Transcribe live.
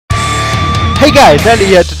Hey guys, Ellie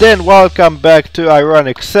here today and welcome back to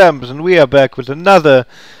Ironic Sims, and we are back with another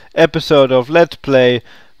episode of Let's Play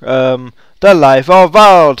The Life of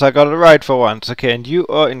Valls. I got it right for once. Okay, and you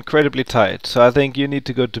are incredibly tired, so I think you need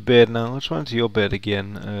to go to bed now. Which one's your bed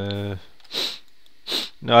again?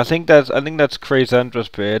 No, I think that's Chrysandra's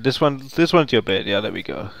bed. This one's your bed. Yeah, there we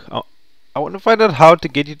go. I want to find out how to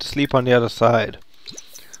get you to sleep on the other side.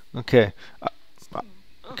 Okay.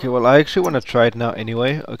 Okay, well, I actually want to try it now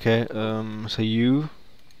anyway. Okay, so you...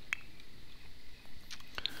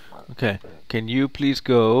 Okay, can you please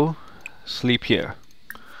go sleep here?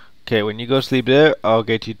 Okay, when you go sleep there, I'll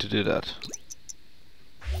get you to do that.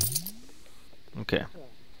 Okay.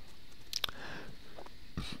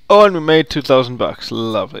 Oh, and we made 2,000 bucks.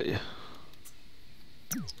 Lovely.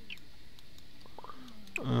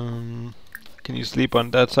 Can you sleep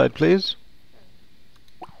on that side, please?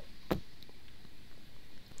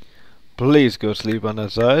 Please go sleep on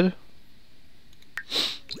that side.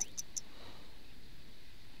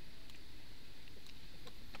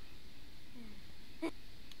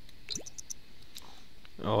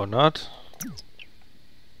 Or not.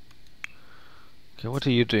 Okay, what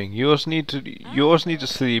are you doing? Yours need to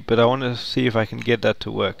sleep, but I want to see if I can get that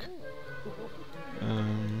to work.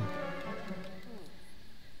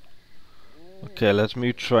 Okay, let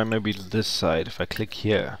me try maybe this side if I click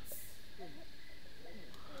here.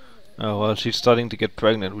 Oh well, she's starting to get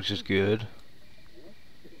pregnant, which is good.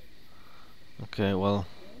 Okay, well,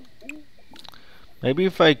 maybe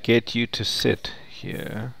if I get you to sit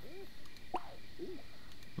here,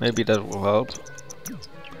 maybe that will help.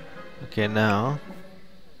 Okay, now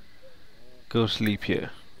go sleep here.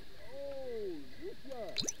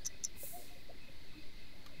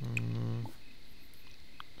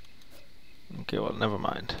 Okay, well, never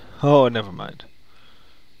mind. Oh, never mind.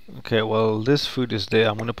 Okay, well, this food is there.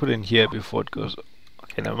 I'm gonna put it in here before it goes.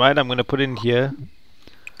 Okay, never mind. I'm gonna put it in here.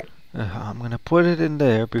 I'm gonna put it in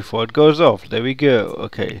there before it goes off. There we go.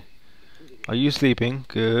 Okay. Are you sleeping?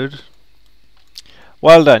 Good.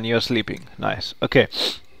 Well done. You're sleeping. Nice. Okay.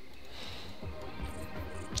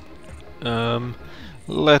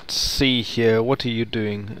 Let's see here. What are you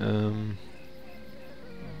doing?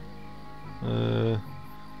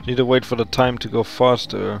 Need to wait for the time to go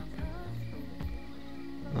faster.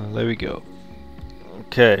 There we go.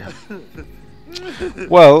 Okay.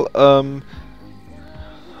 Well,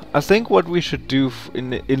 I think what we should do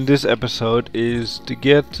in this episode is to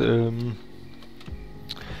get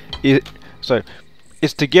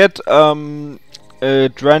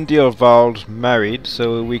Drandy Valls married,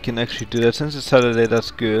 so we can actually do that. Since it's Saturday,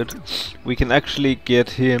 that's good. We can actually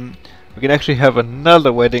get him. We can actually have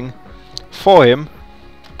another wedding for him.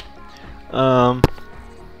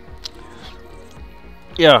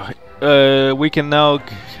 Yeah, we can now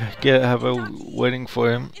have a wedding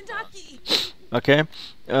for him. Okay.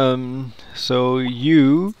 So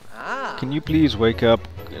you can you please wake up?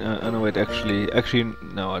 No, wait. Actually,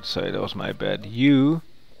 no. I'd say that was my bad. You,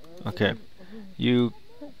 okay. You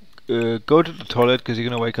go to the toilet because you're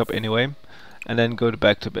gonna wake up anyway, and then go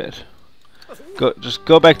back to bed. Just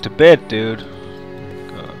go back to bed, dude.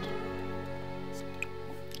 God.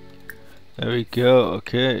 There we go.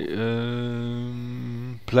 Okay.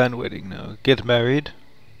 Plan wedding now. Get married.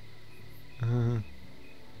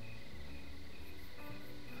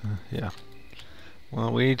 Yeah.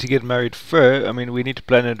 Well, we need to get married first. I mean, we need to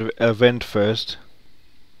plan an event first,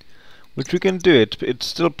 which we can do. It's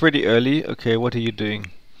still pretty early. Okay, what are you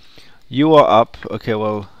doing? You are up. Okay,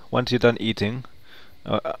 well, once you're done eating,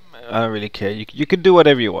 I don't really care. You can do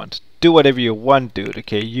whatever you want. Do whatever you want, dude.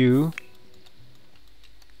 Okay, you.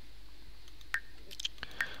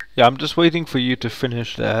 Yeah, I'm just waiting for you to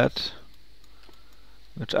finish that.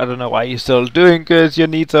 Which I don't know why you're still doing, because your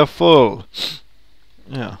needs are full.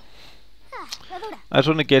 Yeah. I just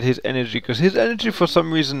want to get his energy, because his energy for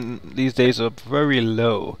some reason these days are very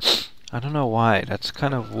low. I don't know why. That's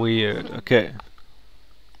kind of weird. Okay.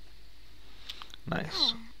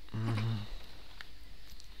 Nice.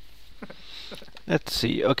 Let's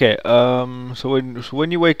see. Okay. So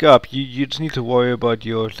when you wake up, you just need to worry about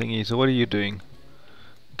your thingy. So what are you doing?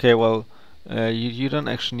 Okay, well, you don't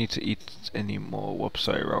actually need to eat anymore. Whoops,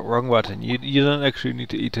 sorry, wrong button. You don't actually need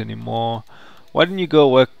to eat anymore. Why don't you go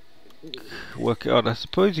work out? I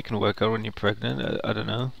suppose you can work out when you're pregnant. I don't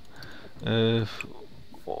know.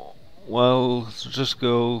 Well, just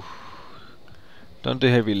go. Don't do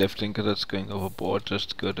heavy lifting because that's going overboard.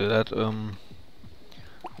 Just go do that.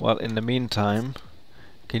 Well, in the meantime,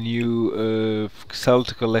 can you sell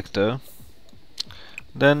to collector?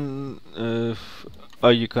 Then oh,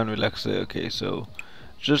 you can relax there. Okay, so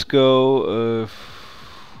just go.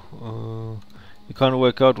 You can't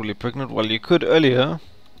work out while you're pregnant. Well, you could earlier.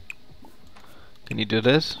 Can you do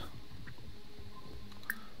this?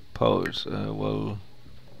 Pose. Well,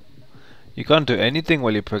 you can't do anything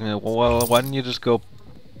while you're pregnant. Well, why don't you just go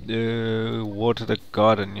water the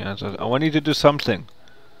garden? Yeah, so I want you to do something.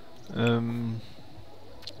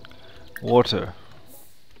 Water.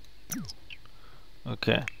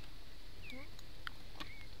 Okay.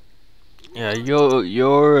 Yeah,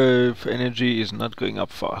 your energy is not going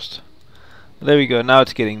up fast. There we go. Now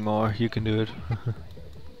it's getting more. You can do it.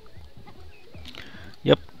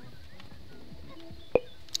 Yep.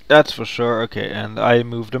 That's for sure. Okay, and I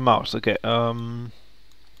moved the mouse. Okay.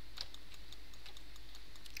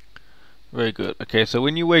 Very good. Okay, so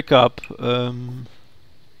when you wake up,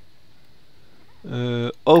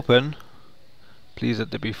 open. Please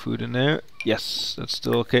let there be food in there. Yes, that's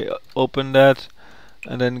still okay. Open that,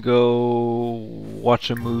 and then go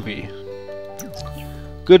watch a movie.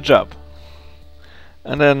 Good job.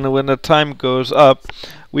 And then when the time goes up,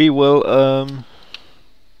 we will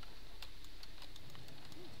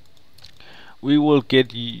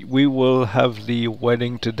have the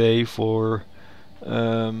wedding today for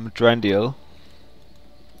Drandiel.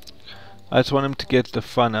 I just want him to get the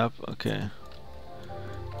fun up. Okay.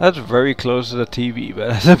 That's very close to the TV, but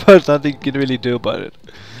I suppose nothing you can really do about it.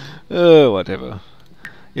 Whatever.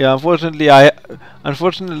 Yeah, unfortunately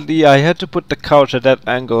I had to put the couch at that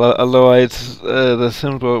angle, otherwise the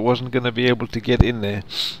symbol wasn't gonna be able to get in there.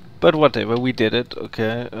 But whatever, we did it.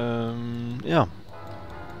 Okay. Yeah.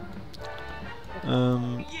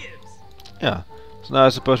 Yeah. So now I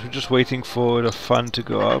suppose we're just waiting for the fun to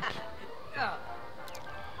go up.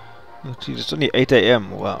 Oh, geez, it's only 8 AM.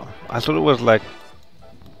 Wow. I thought it was like...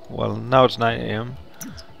 Well, now it's 9 AM.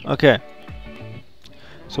 Okay.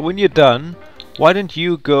 So when you're done, why don't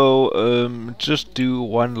you go just do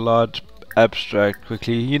one large abstract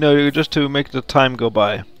quickly, you know, just to make the time go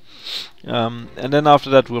by. And then after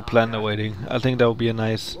that we'll plan the wedding. I think that would be a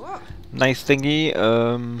nice thingy.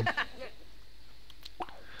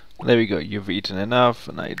 There we go, you've eaten enough,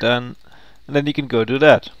 and now you're done. And then you can go do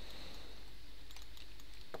that.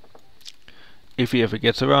 If he ever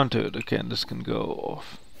gets around to it. Okay, and this can go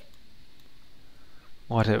off.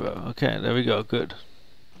 Whatever. Okay, there we go, good.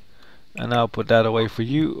 And I'll put that away for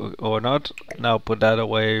you, or not. Now put that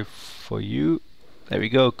away for you. There we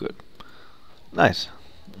go, good. Nice.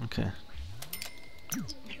 Okay.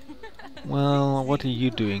 Well, what are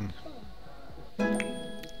you doing?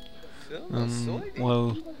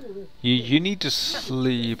 Well, you need to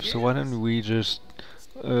sleep, so why don't we just...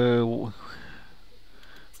 why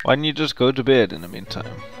don't you just go to bed in the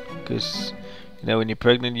meantime? Because, you know, when you're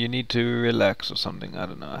pregnant you need to relax or something, I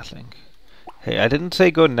don't know, I think. Hey, I didn't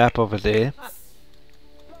say go nap over there.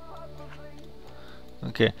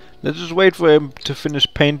 Okay, let's just wait for him to finish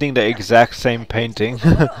painting the exact same painting.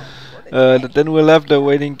 Then we'll have the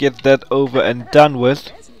wedding, get that over and done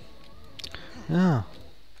with. Yeah.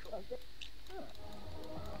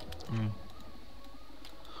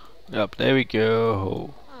 Yep, there we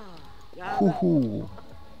go. Hoo-hoo.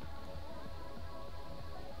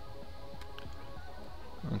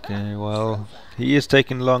 Okay, well, he is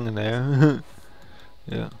taking long in there.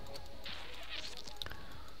 Yeah.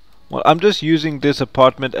 Well, I'm just using this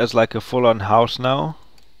apartment as like a full-on house now.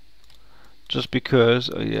 Just because...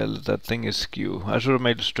 Oh yeah, that thing is skew. I should have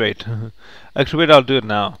made it straight. Actually, wait, I'll do it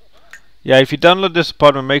now. Yeah, if you download this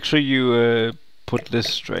apartment, make sure you put this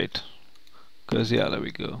straight. Because, yeah, there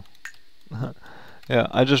we go. Yeah,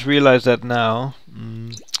 I just realized that now.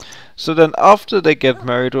 So then after they get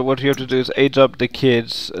married, what you have to do is age up the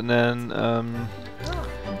kids, and then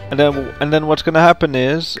what's gonna happen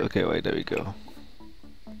is... Okay, wait, there we go.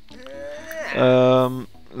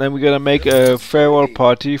 Then we're gonna make a farewell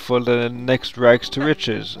party for the next rags to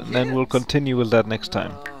riches, and then we'll continue with that next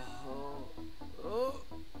time.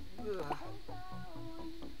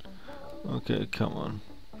 Okay, come on.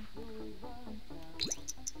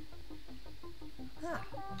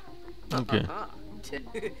 Okay.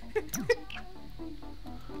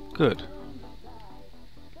 Good.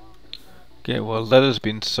 Okay, well that has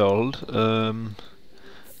been solved.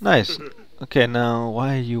 Nice. Okay, now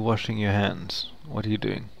why are you washing your hands? What are you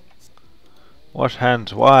doing? Wash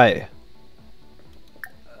hands. Why?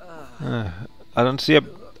 I don't see a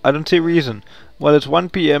reason. Well, it's 1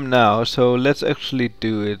 PM now, so let's actually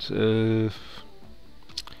do it.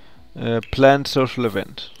 Planned social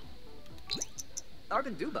event.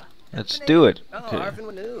 Let's do it. Okay.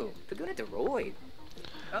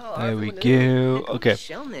 There we go. Okay.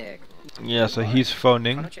 Yeah, so he's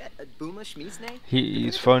phoning.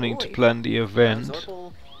 He's phoning to plan the event.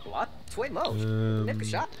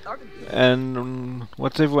 And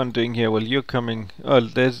what's everyone doing here? Well, you're coming. Oh,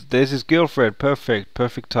 there's his girlfriend.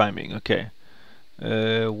 Perfect timing. Okay.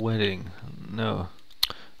 Wedding. No,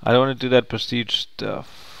 I don't want to do that prestige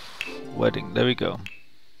stuff. Wedding. There we go.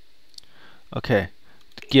 Okay.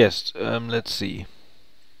 Guest. Let's see.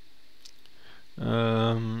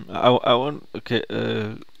 I want. Okay.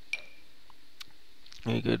 There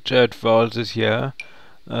you go. Jared Valls is here.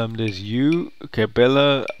 There's you. Okay,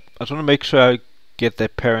 Bella. I just want to make sure I get their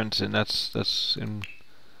parents in. That's in.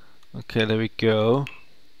 Okay, there we go.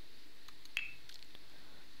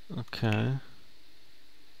 Okay.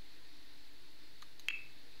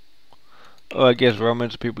 Oh, I guess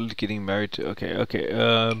romance people getting married to.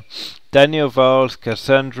 Okay. Daniel, Valls,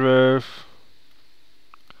 Cassandra.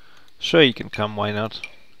 Sure, you can come. Why not?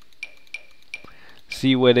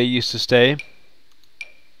 See where they used to stay.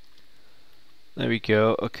 There we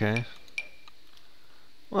go. Okay.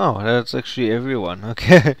 Wow, that's actually everyone.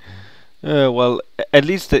 Okay. Well, at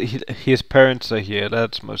least his parents are here.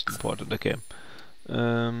 That's most important. Okay.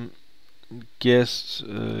 Guest,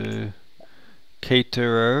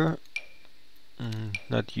 caterer.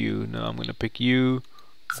 Not you. No, I'm gonna pick you.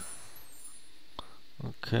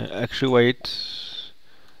 Okay. Actually, wait.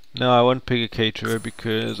 No, I won't pick a caterer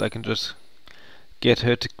because I can just get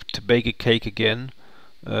her to bake a cake again.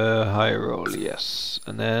 High roll, yes.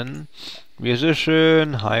 And then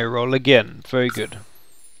musician, high roll again. Very good.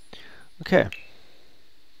 Okay.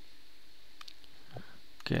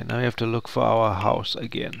 Okay, now we have to look for our house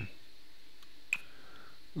again.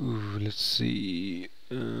 Ooh, let's see.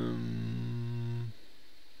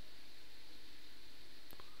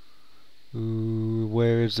 Ooh,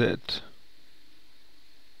 where is it?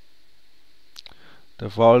 The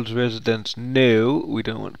Valls residence. No, we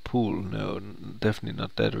don't want pool. No, definitely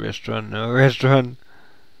not that restaurant. No restaurant.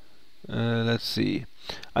 Let's see.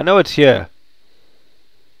 I know it's here.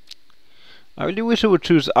 I really wish I would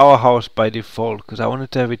choose our house by default because I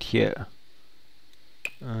wanted to have it here.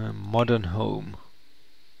 Modern home.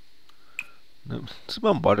 No, it's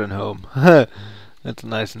my modern home. That's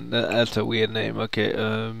nice. And that's a weird name. Okay.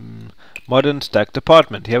 Modern stacked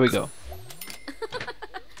apartment. Here we go.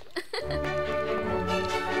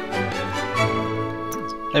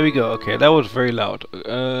 There we go. Okay, that was very loud.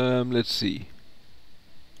 Let's see.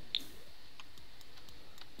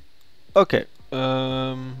 Okay.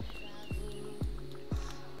 Yeah,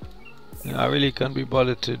 I really can't be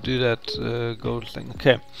bothered to do that gold thing.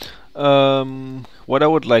 Okay. What I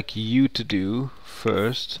would like you to do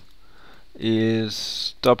first is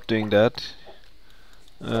stop doing that.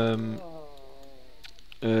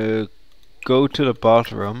 Go to the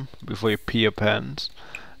bathroom before you pee your pants,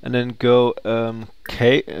 and then go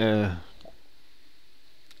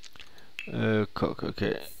cook.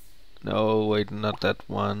 Okay. No, wait, not that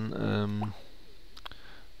one.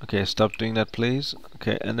 Okay, stop doing that, please.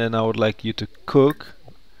 Okay, and then I would like you to cook.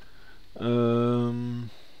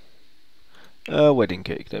 Wedding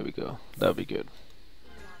cake. There we go. That'll be good.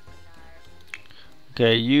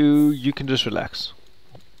 Okay, you can just relax.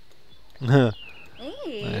 Nice.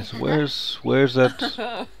 Where's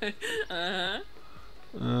that?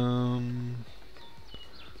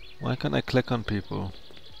 Why can't I click on people?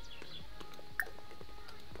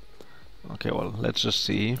 Okay, well, let's just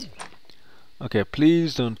see. Okay,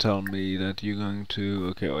 please don't tell me that you're going to...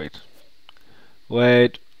 Okay,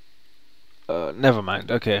 wait. Never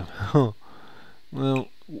mind. Okay. Well,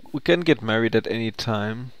 we can get married at any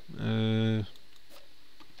time.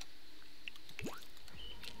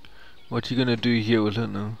 What you gonna do here? We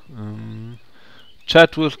don't know.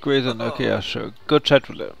 Chat with Grayson. Okay, yeah, sure. Go chat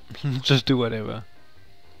with her. Just do whatever.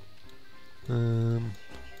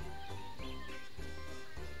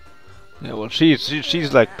 Yeah, well,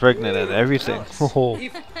 she's like pregnant and everything. Ho ho,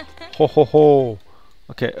 ho ho ho.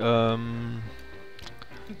 Okay,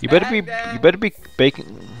 you better be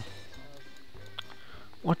baking.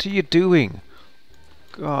 What are you doing?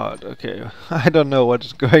 God, okay. I don't know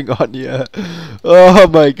what's going on here. Oh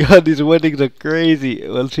my god, these weddings are crazy.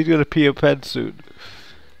 Well, she's gonna pee her pants soon.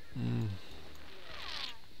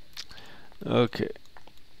 Okay.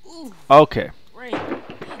 Okay.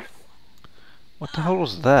 What the hell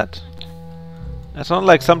was that? That sounded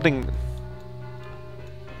like something...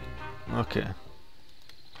 Okay.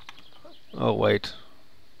 Oh, wait.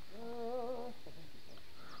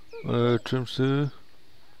 Trimsu.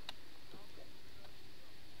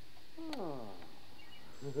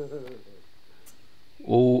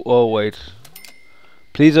 Oh, wait.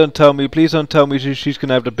 Please don't tell me she's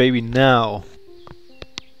gonna have the baby now.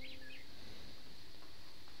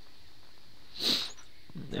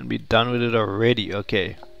 And be done with it already,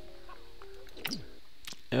 okay.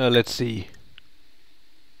 Let's see.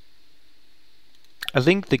 I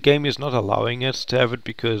think the game is not allowing us to have it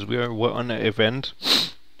because we're on an event.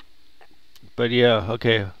 But yeah,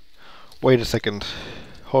 okay. Wait a second.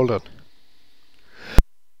 Hold on.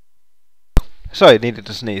 Sorry, I needed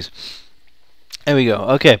to sneeze. There we go.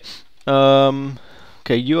 Okay.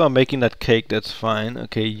 Okay, you are making that cake. That's fine.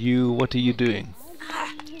 Okay, you. What are you doing?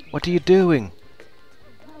 What are you doing?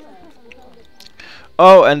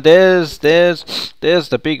 Oh, and there's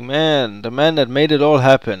the big man, the man that made it all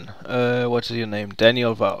happen. What's your name?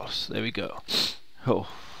 Daniel Valls. There we go. Oh,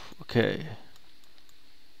 okay.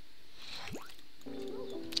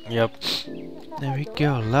 Yep. There we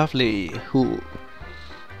go. Lovely. Who?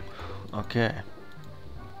 Okay.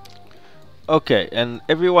 Okay, and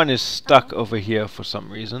everyone is stuck over here for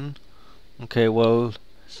some reason. Okay, well.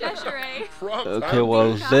 Okay,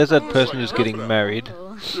 well, there's that person who's getting married.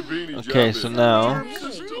 Okay, so now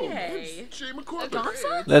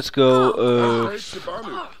let's go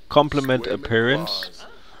compliment appearance.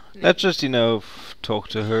 Let's just, talk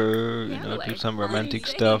to her, do some romantic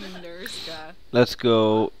stuff. Let's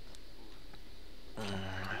go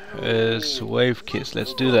wave kiss.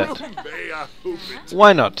 Let's do that.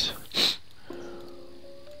 Why not?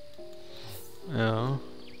 Yeah.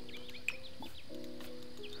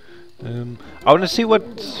 I want to see what.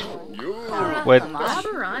 Wait.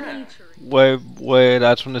 Wait.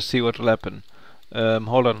 I just want to see what will happen.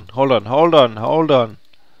 Hold on.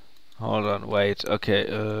 Wait.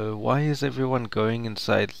 Okay. Why is everyone going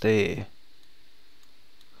inside there?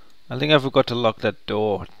 I think I forgot to lock that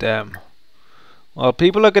door. Damn. Well,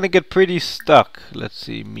 people are gonna get pretty stuck. Let's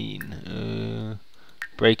see. Mean.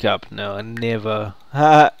 Break up. No, never.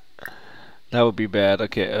 Ha. That would be bad.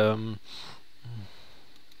 Okay.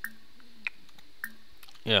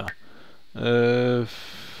 Yeah. Where's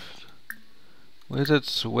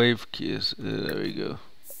that wave keys? There we go.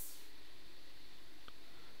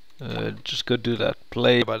 Just go do that.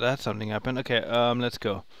 Play about that. Something happened. Okay. Let's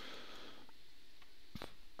go.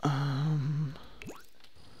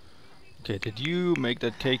 Okay. Did you make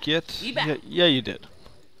that cake yet? Yeah, you did.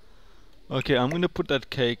 Okay. I'm gonna put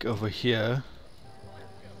that cake over here.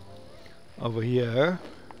 Over here.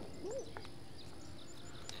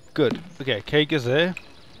 Good. Okay. Cake is there.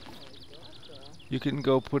 You can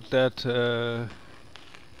go put that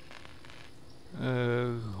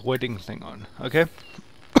wedding thing on, okay?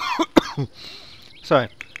 Sorry,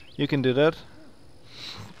 you can do that.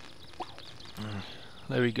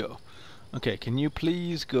 There we go. Okay, can you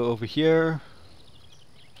please go over here?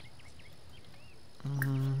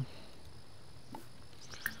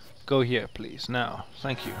 Go here, please. Now,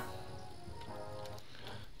 thank you.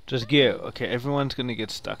 Just go. Okay, everyone's gonna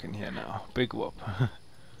get stuck in here now. Big whoop.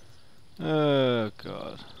 Oh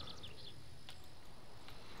god.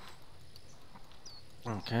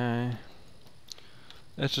 Okay.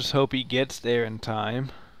 Let's just hope he gets there in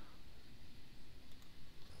time.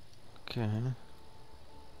 Okay.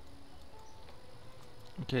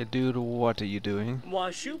 Okay, dude, what are you doing?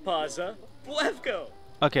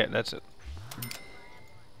 Okay, that's it.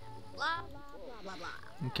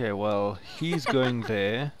 Okay, well, he's going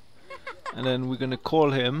there. And then we're gonna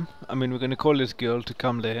call him. We're gonna call this girl to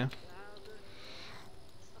come there.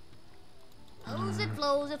 Flows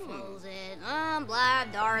it. Blah,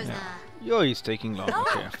 Darza. Yo, he's taking long.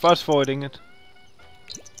 Okay, fast forwarding it.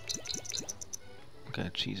 Okay,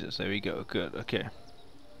 Jesus, there we go. Good, okay.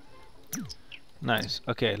 Nice.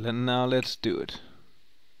 Okay, now let's do it.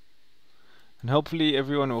 And hopefully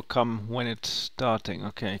everyone will come when it's starting.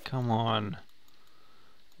 Okay, come on.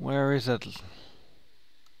 Where is that?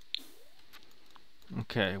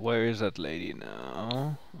 Okay, where is that lady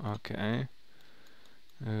now? Okay.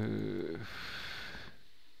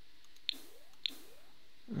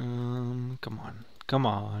 Come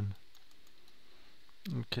on.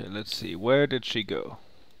 Okay, let's see. Where did she go?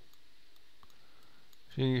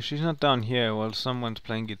 She's not down here while someone's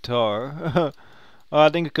playing guitar. Oh, I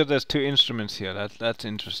think because there's two instruments here. That's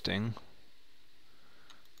interesting.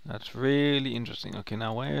 That's really interesting. Okay,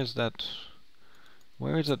 now where is that?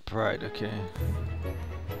 Where is that bride? Okay.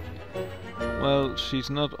 Well, she's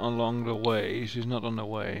not along the way. She's not on the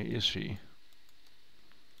way, is she?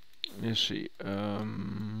 Is she?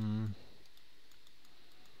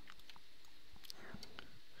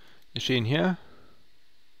 Is she in here?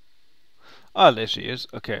 Ah, there she is.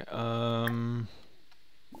 Okay.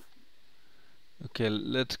 Okay,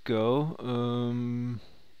 let's go.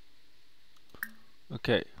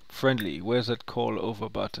 Okay, friendly. Where's that call over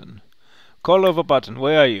button? Call over button.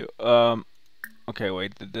 Where are you? Okay,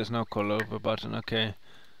 wait. There's no call over button. Okay.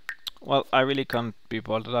 Well, I really can't be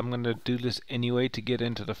bothered. I'm gonna do this anyway to get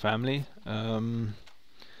into the family.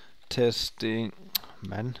 testing,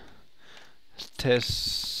 man.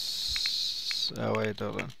 Test. Oh wait,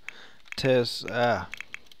 hold on.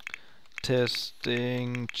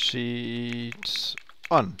 Testing cheats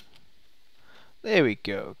on. There we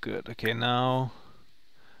go. Good. Okay, now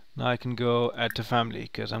I can go add to family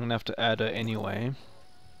because I'm gonna have to add her anyway.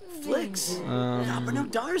 Flicks.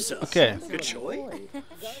 Okay. Good choice.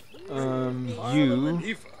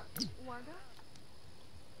 You.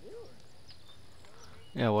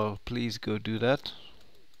 Yeah, well, please go do that.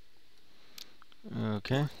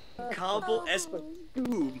 Okay. Kabel es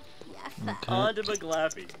boom. Okay.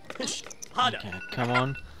 Okay, come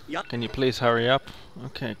on. Can you please hurry up?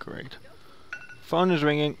 Okay, great. Phone is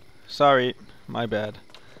ringing. Sorry, my bad.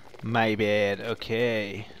 My bad.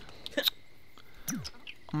 Okay.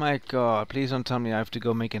 Oh my god, please don't tell me I have to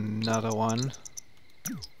go make another one.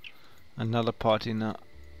 Another party now.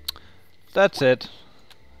 That's it.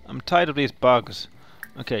 I'm tired of these bugs.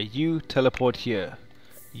 Okay, you teleport here.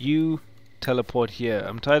 You teleport here.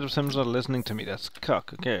 I'm tired of Sims not listening to me. That's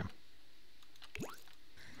cuck. Okay.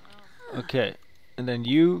 Okay. And then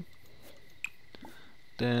you.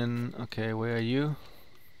 Then, okay, where are you?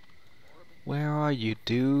 Where are you,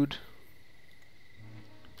 dude?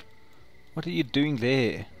 What are you doing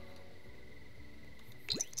there?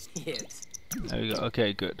 There we go.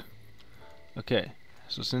 Okay, good. Okay,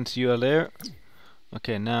 so since you are there,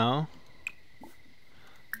 okay, now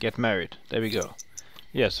get married. There we go.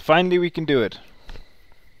 Yes, finally we can do it.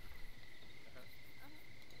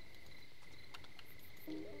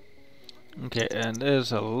 Okay, and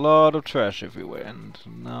there's a lot of trash everywhere, and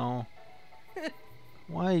now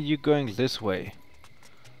why are you going this way?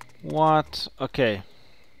 What? Okay.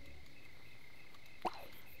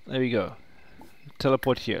 There we go.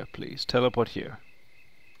 Teleport here, please. Teleport here.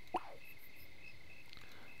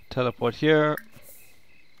 Teleport here.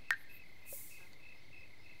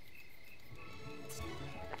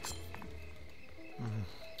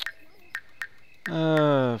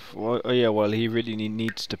 Well, oh yeah, well, he really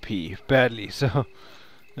needs to pee badly, so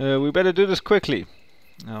we better do this quickly.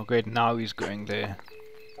 Oh great, now he's going there.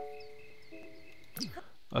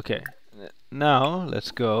 Okay, now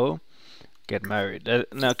let's go get married.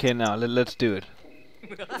 Okay, now let's do it.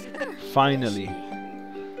 Finally.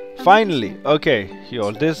 Finally. Okay,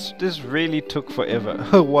 yo, this really took forever.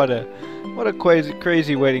 what a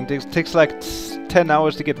crazy waiting. Takes like 10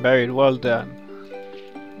 hours to get married. Well done.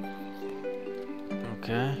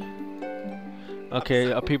 Okay.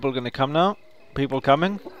 Okay, are people gonna come now? People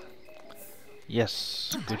coming?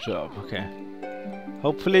 Yes, good job. Okay.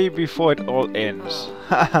 Hopefully before it all ends.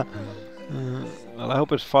 Well, I hope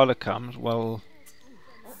his father comes. Well,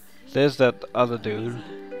 there's that other dude.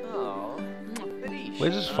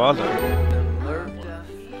 Where's his father?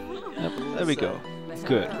 Yep, there we go.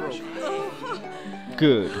 Good.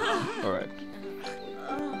 Good. Alright.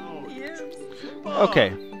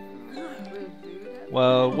 Okay.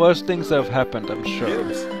 Well, worse things have happened, I'm sure.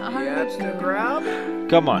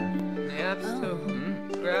 Come on.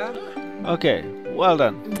 Okay, well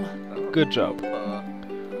done. Good job.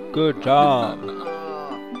 Good job.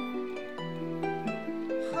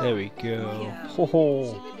 There we go. Ho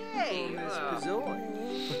ho.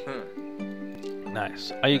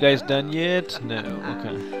 Nice. Are you guys done yet? No.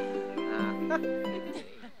 Okay.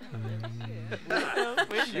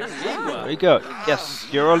 There we go. Yes,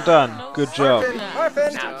 you're all done. Good job.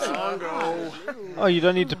 Oh, you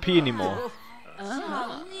don't need to pee anymore.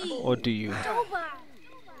 Or do you?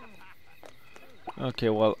 Okay,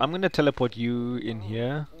 well, I'm gonna teleport you in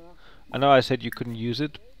here. I know I said you couldn't use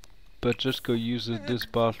it, but just go use this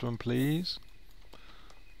bathroom, please.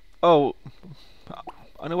 Oh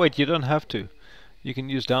no, wait, you don't have to. You can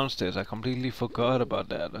use downstairs. I completely forgot about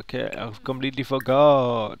that. Okay, I completely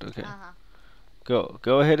forgot. Okay.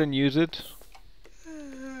 Go ahead and use it.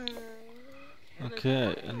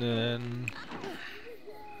 Okay, and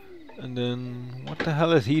then what the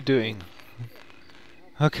hell is he doing?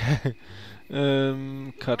 Okay.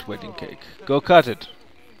 Cut wedding cake. Go cut it.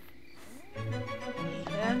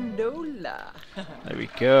 There we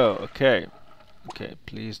go. Okay. Okay,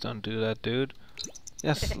 please don't do that, dude.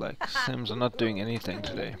 Yes, like Sims are not doing anything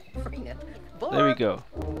today. There we go.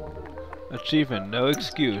 Achievement, no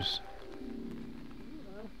excuse.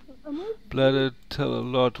 Bladder tell a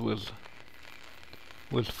lot with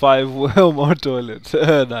 5 well more toilets.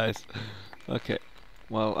 Nice. Okay.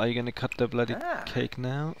 Well, are you gonna cut the bloody cake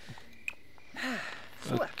now?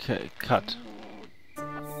 Okay, cut.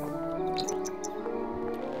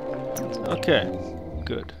 Okay,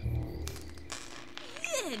 good.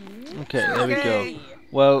 Okay, there we go.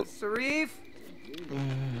 Well,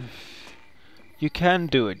 You can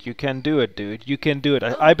do it. You can do it, dude. You can do it.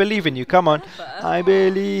 I believe in you. Come on. I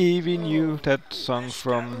believe in you. That song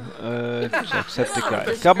from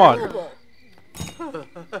Jacksepticeye. Come on.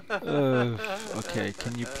 Okay,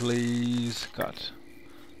 can you please cut?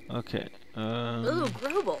 Okay. Ooh,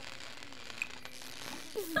 global.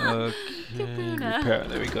 Okay, repair.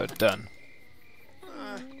 There we go. Done.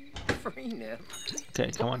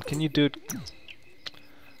 Okay, come on. Can you do it?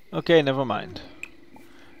 Okay, never mind.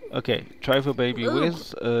 Okay, try for baby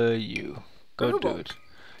with you. Go do it.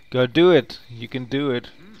 Go do it. You can do it.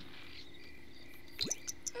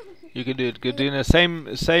 You can do it. Go do in the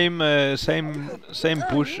same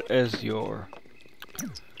bush as your.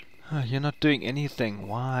 You're not doing anything.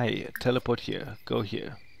 Why? Teleport here. Go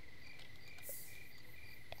here.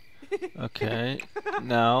 Okay.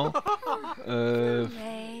 Now,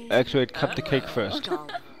 actually, cut the cake first.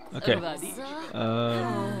 Okay.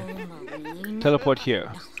 Teleport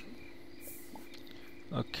here.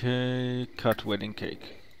 Okay. Cut wedding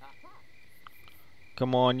cake.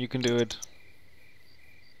 Come on, you can do it.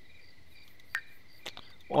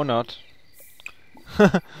 Or not.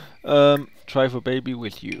 Try for baby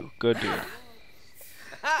with you. Go do it.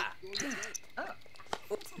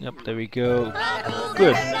 Yep, there we go.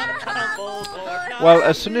 Good. Well,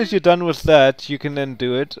 as soon as you're done with that, you can then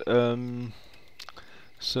do it.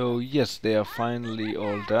 So yes, they are finally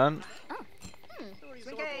all done.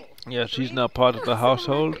 Yeah, she's now part of the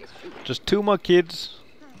household. Just 2 more kids.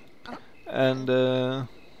 And well,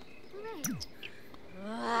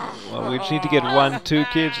 we just need to get 1, 2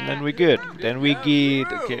 kids, and then we're good. Then we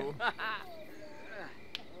get okay.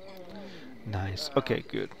 Nice. Okay,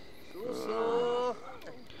 good.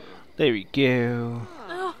 There we go.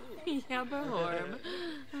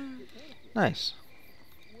 Nice.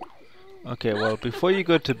 Okay, well, before you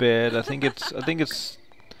go to bed, I think it's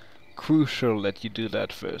crucial that you do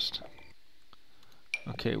that first.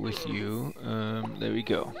 Okay, with you. There we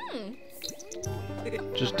go.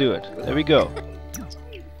 Just do it. There we go.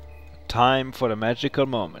 Time for the magical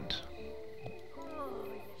moment.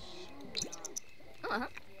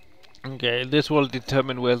 Okay, this will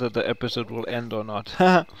determine whether the episode will end or not.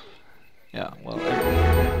 Yeah, well.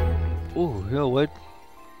 Oh, yeah, what?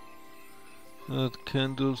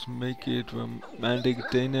 Candles make it romantic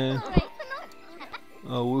dinner.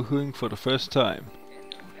 Oh, woohooing for the first time.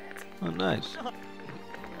 Oh, nice.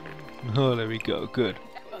 Oh, there we go. Good.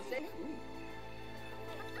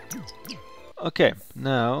 Okay,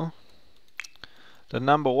 now the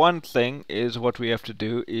number 1 thing is what we have to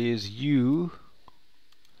do is you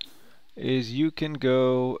can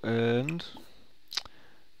go and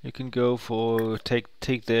you can go for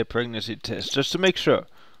take their pregnancy test just to make sure.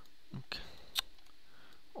 Okay.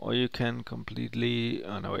 Or you can completely.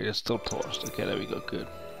 Oh no, wait, it's still paused. Okay, there we go. Good.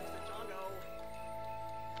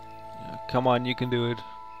 Yeah, come on, you can do it.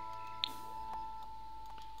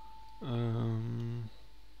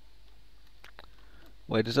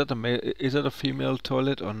 Wait, is that a male? Is that a female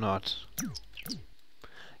toilet or not?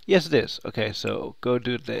 Yes, it is. Okay, so go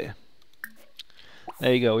do it there.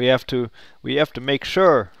 There you go. We have to make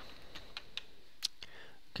sure.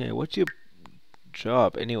 Okay, what's your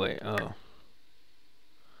job anyway? Oh.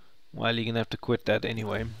 Well, you're gonna have to quit that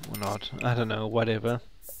anyway, or not. I don't know, whatever.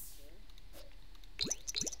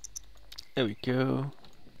 There we go.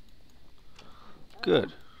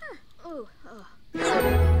 Good.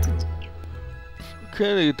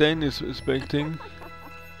 Okay, the Dane is expecting.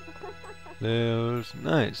 There's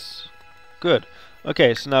nice. Good.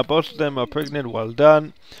 Okay, so now both of them are pregnant. Well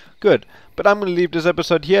done. Good. But I'm going to leave this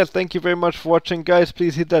episode here. Thank you very much for watching, guys.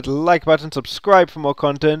 Please hit that like button, subscribe for more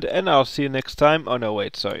content, and I'll see you next time. Oh no,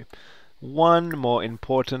 wait, sorry. One more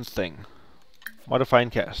important thing. Modifying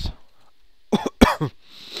cast.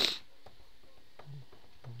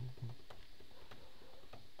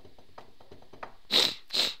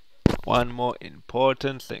 One more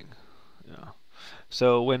important thing. Yeah.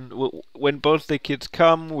 So when both the kids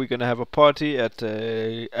come, we're gonna have a party at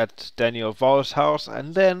Daniel Valls' house,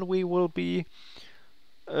 and then we will be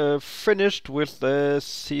finished with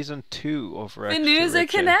season 2 of Rex. The news I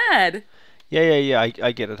can add. Yeah.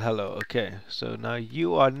 I get it. Hello. Okay. So now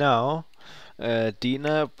you are Dina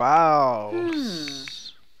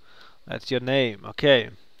Valls. That's your name. Okay.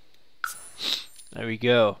 There we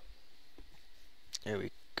go. There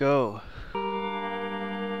we go.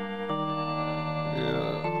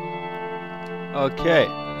 Okay.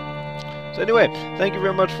 So anyway, thank you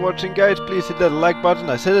very much for watching, guys. Please hit that like button.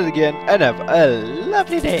 I said it again, and have a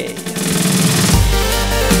lovely day.